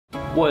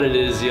What it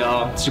is,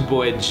 y'all? It's your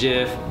boy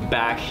Jiff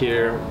back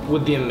here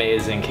with the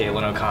amazing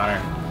Caitlin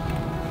O'Connor.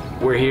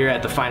 We're here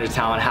at the Find Your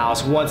Talent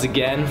house once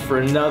again for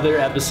another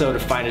episode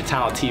of Find Your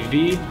Talent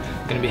TV.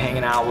 Gonna be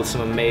hanging out with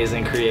some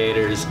amazing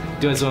creators,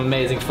 doing some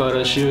amazing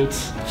photo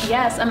shoots.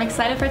 Yes, I'm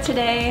excited for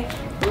today.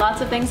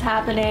 Lots of things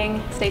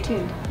happening. Stay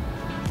tuned.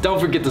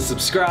 Don't forget to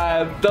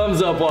subscribe,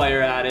 thumbs up while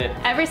you're at it.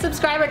 Every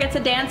subscriber gets a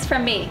dance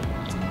from me.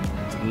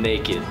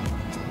 Naked.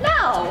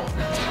 No!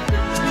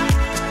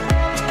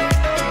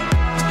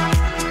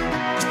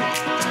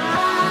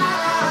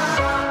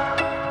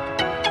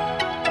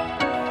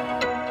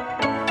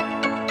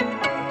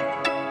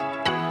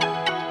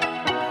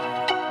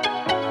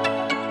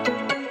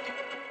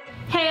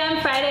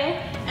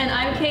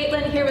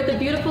 Here with the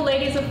beautiful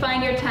ladies of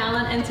Find Your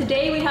Talent, and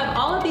today we have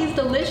all of these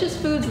delicious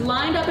foods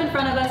lined up in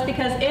front of us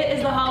because it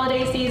is the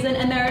holiday season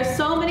and there are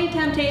so many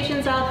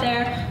temptations out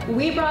there.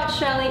 We brought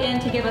Shelly in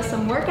to give us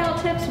some workout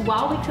tips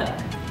while we cook.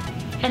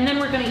 And then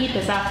we're gonna eat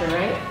this after,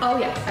 right? Oh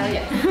yes, oh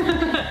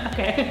yes.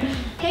 Okay.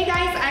 Hey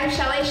guys, I'm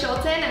Shelly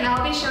Scholten and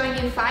I'll be showing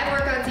you 5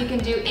 workouts you can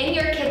do in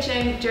your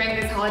kitchen during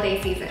this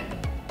holiday season.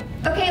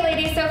 Okay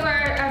ladies, so for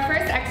our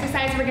first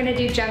exercise we're gonna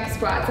do jump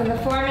squats and the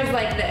form is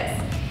like this.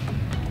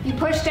 You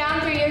push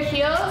down through your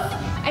heels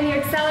and you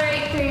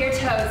accelerate through your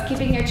toes,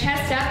 keeping your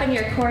chest up and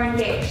your core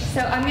engaged. So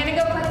I'm gonna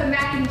go put the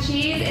mac and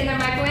cheese in the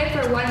microwave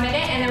for 1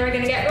 minute and then we're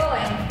gonna get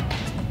rolling.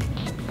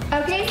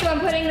 Okay, so I'm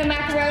putting the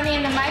macaroni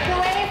in the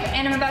microwave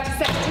and I'm about to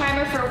set the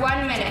timer for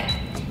 1 minute.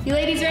 You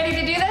ladies ready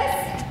to do this?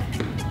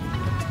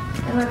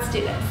 And let's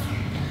do this.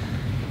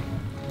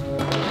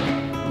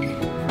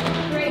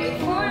 3,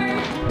 4.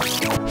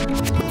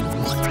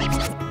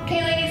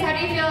 Okay ladies, how do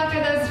you feel after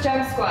those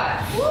jump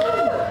squats?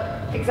 Woo!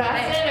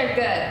 Exhausted or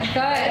good?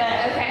 Good.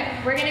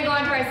 Okay. We're gonna go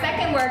on to our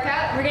second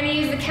workout. We're gonna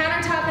use the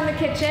countertop in the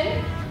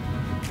kitchen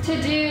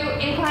to do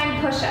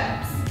incline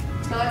push-ups.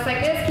 So it looks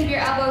like this. Keep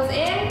your elbows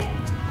in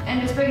and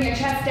just bring your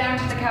chest down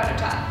to the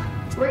countertop.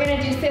 We're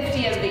gonna do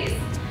 50 of these.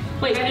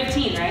 Wait,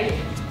 15, right?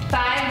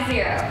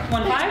 5-0.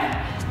 1-5?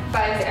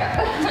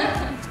 5-0.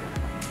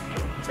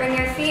 Bring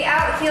your feet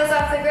out, heels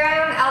off the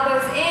ground,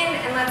 elbows in,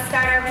 and let's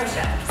start our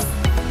push-ups.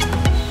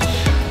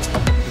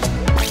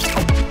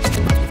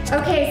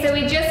 Okay, so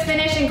we just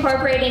finished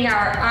incorporating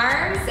our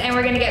arms and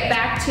we're gonna get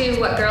back to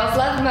what girls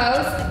love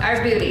most,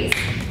 our booties.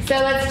 So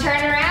let's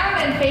turn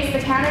around and face the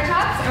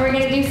countertops and we're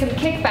gonna do some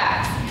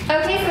kickbacks.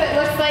 Okay, so it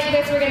looks like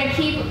this. We're gonna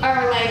keep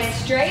our legs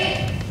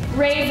straight,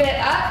 raise it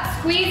up,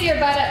 squeeze your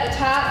butt at the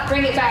top,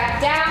 bring it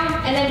back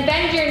down, and then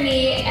bend your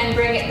knee and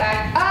bring it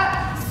back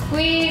up,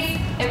 squeeze,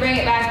 and bring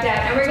it back down.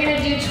 And we're gonna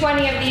do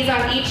 20 of these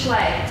on each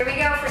leg. Here we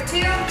go for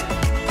 2.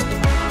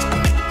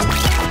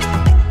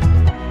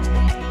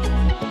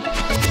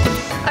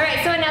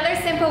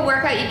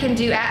 Workout you can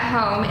do at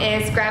home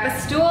is grab a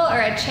stool or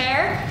a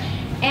chair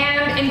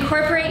and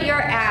incorporate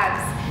your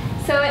abs.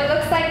 So it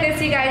looks like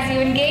this, you guys. You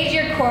engage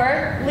your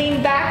core,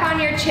 lean back on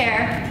your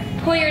chair,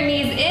 pull your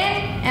knees in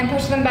and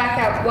push them back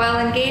out while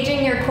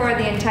engaging your core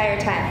the entire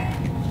time.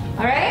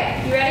 All right,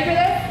 you ready for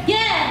this?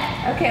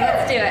 Yeah! Okay,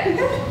 let's do it.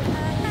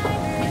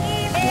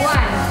 1,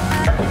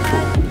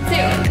 2.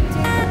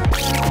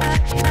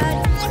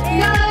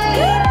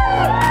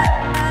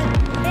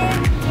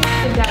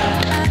 Good job.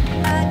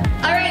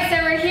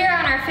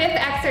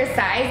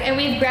 Exercise, and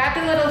we've grabbed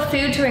a little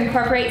food to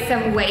incorporate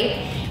some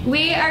weight.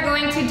 We are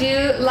going to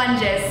do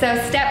lunges. So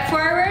step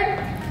forward,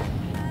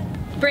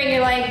 bring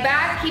your leg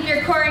back, keep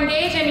your core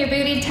engaged and your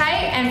booty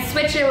tight, and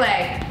switch your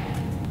leg.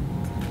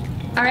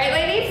 All right,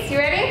 ladies, you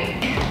ready?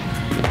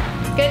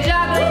 Good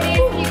job, ladies.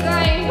 Keep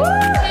going. 2.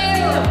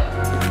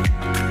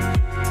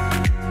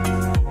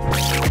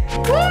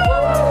 Woo!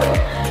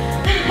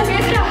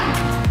 Good job.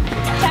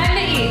 Time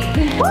to eat.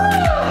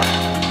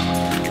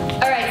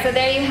 So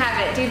there you have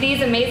it. Do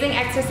these amazing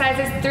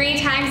exercises 3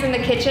 times in the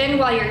kitchen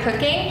while you're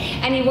cooking,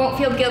 and you won't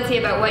feel guilty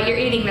about what you're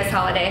eating this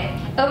holiday.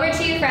 Over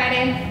to you,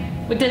 Friday.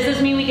 But does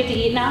this mean we get to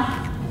eat now?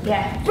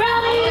 Yeah.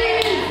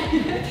 Rally!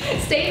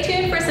 Stay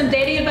tuned for some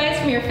dating advice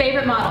from your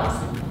favorite models.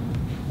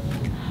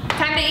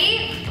 Time to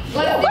eat?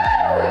 Let's do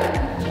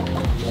it!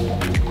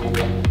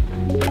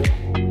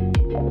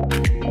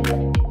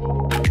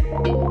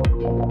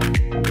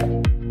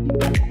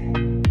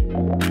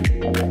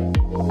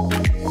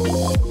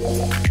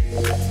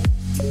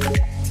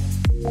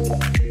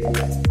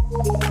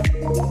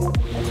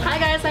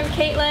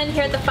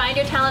 Here at the Find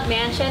Your Talent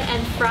Mansion,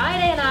 and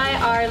Friday and I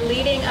are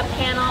leading a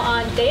panel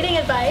on dating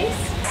advice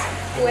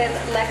with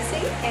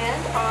Lexi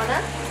and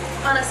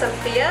Anna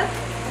Sophia.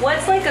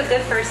 What's like a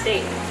good first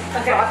date?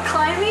 Okay. Rock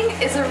climbing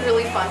is a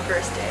really fun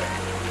first date.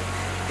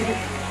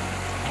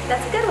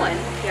 That's a good one.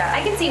 Yeah.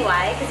 I can see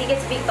why, because you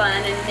get to be fun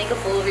and make a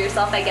fool of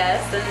yourself, I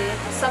guess. And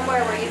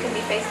somewhere where you can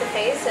be face to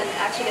face and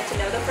actually get to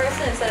know the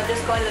person instead of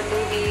just going to the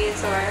movies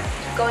or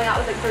going out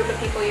with a group of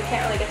people you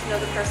can't really get to know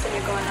the person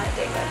you're going on a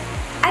date with.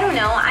 I don't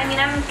know. I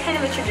mean, I'm kind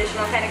of a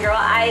traditional kind of girl.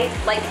 I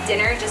like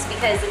dinner just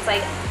because it's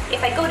like,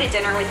 if I go to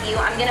dinner with you,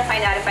 I'm gonna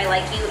find out if I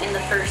like you in the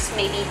first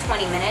maybe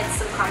 20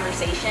 minutes of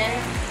conversation,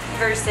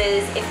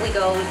 versus if we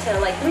go to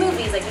like the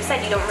movies, like you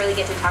said, you don't really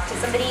get to talk to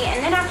somebody,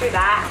 and then after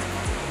that,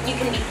 you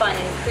can be fun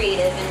and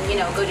creative and, you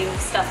know, go do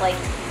stuff like,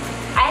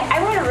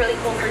 I went a really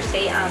cool first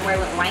date where I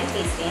went wine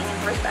tasting and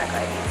horseback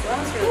riding. So that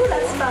was really cool.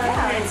 That's fun.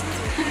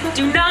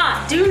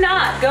 Yeah. Do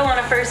not go on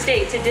a first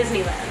date to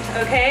Disneyland,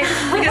 okay?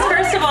 Because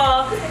first of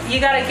all, you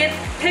gotta get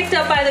picked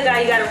up by the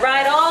guy, you gotta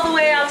ride all the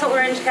way out to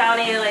Orange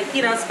County, like,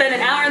 you know, spend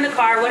an hour in the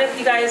car. What if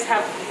you guys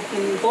have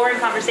boring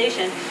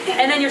conversation?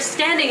 And then you're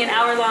standing in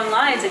hour-long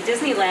lines at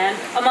Disneyland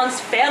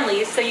amongst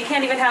families, so you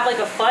can't even have like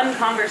a fun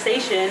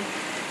conversation.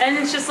 And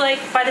it's just like,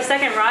 by the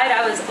second ride,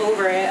 I was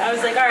over it. I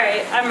was like, all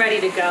right, I'm ready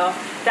to go.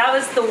 That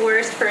was the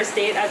worst first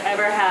date I've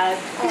ever had.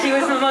 He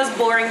was the most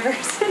boring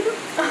person.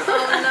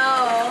 Oh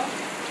no.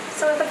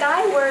 So if a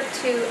guy were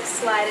to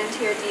slide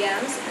into your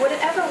DMs, would it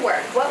ever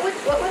work? What would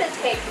it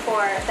take for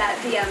that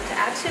DM to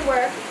actually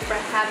work, for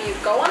have you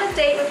go on a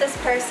date with this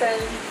person?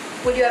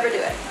 Would you ever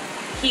do it?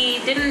 He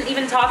didn't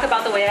even talk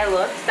about the way I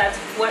looked. That's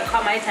what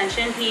caught my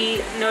attention.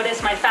 He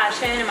noticed my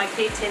fashion and my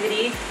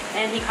creativity,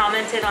 and he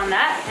commented on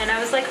that. And I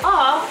was like,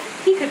 oh,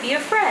 he could be a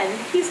friend.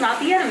 He's not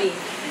the enemy.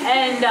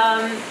 And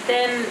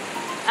then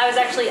I was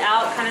actually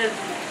out kind of,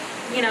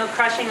 you know,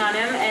 crushing on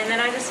him. And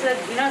then I just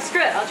said, you know, screw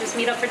it. I'll just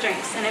meet up for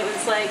drinks. And it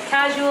was like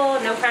casual,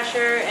 no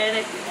pressure,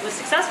 and it was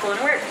successful and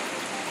it worked.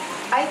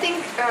 I think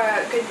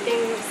good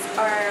things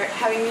are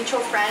having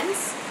mutual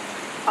friends.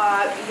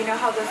 You know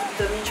how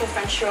the mutual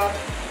friends show up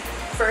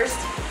first?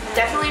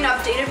 Definitely an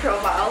updated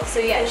profile, so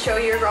you can show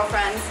your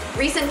girlfriends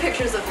recent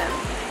pictures of him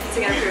to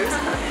get approved.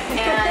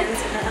 And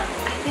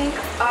I think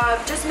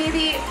just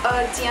maybe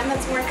a DM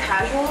that's more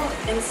casual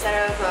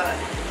instead of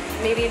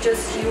maybe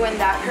just you and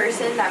that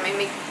person that may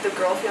make the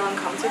girl feel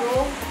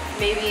uncomfortable.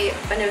 Maybe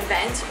an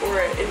event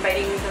or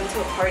inviting them to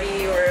a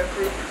party or a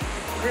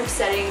group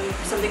setting,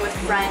 something with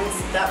friends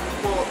that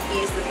will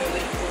ease the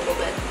mood a little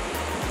bit.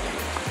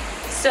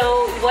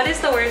 So what is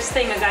the worst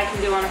thing a guy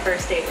can do on a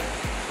first date?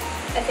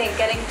 I think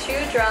getting too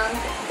drunk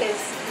is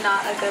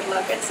not a good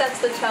look. It sets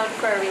the tone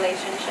for a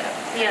relationship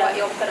and what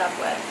you'll put up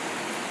with.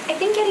 I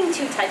think getting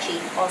too touchy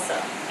also.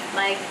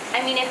 Like,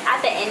 I mean, if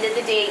at the end of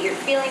the date you're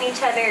feeling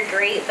each other,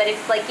 great, but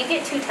if like you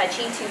get too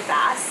touchy too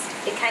fast,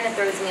 it kind of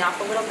throws me off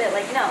a little bit.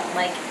 Like, no,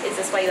 like, is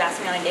this why you asked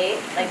me on a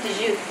date? Like, did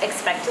you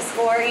expect to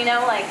score, you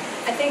know? Like,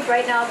 I think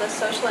right now the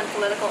social and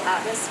political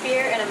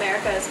atmosphere in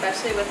America,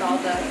 especially with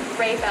all the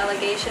rape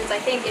allegations,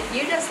 I think if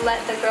you just let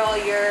the girl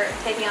you're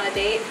taking on a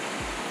date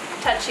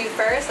touch you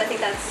first, I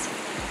think that's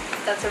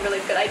a really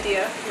good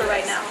idea for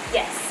right now.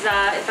 Yes.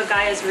 If a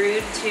guy is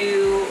rude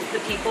to the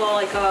people,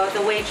 like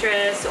the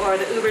waitress or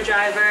the Uber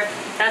driver,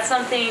 that's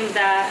something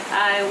that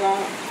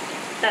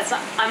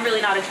I'm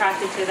really not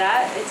attracted to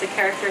that. It's a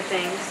character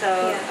thing. So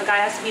a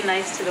guy has to be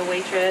nice to the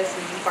waitress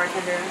and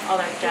bartender, all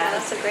that jazz. Yeah,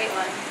 that's a great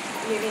one.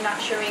 Maybe not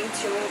showing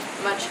too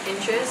much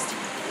interest,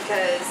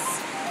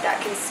 because that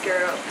can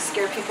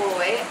scare people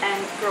away.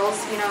 And girls,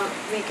 you know,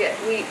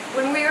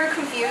 when we are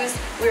confused,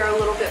 we are a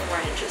little bit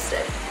more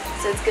interested.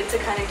 So it's good to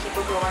kind of keep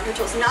a girl on her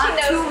toes. Not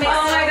too much.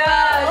 Oh my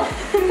god.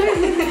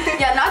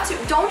 Yeah,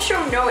 don't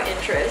show no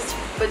interest,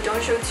 but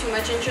don't show too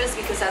much interest,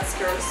 because that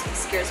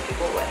scares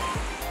people away.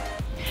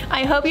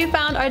 I hope you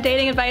found our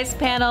dating advice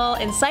panel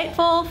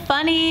insightful,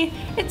 funny.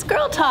 It's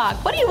girl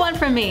talk. What do you want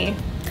from me?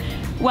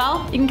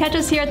 Well, you can catch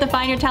us here at the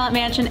Find Your Talent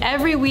Mansion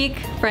every week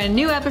for a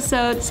new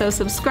episode, so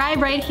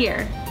subscribe right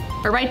here,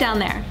 or right down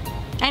there.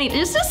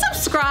 Just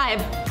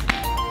subscribe.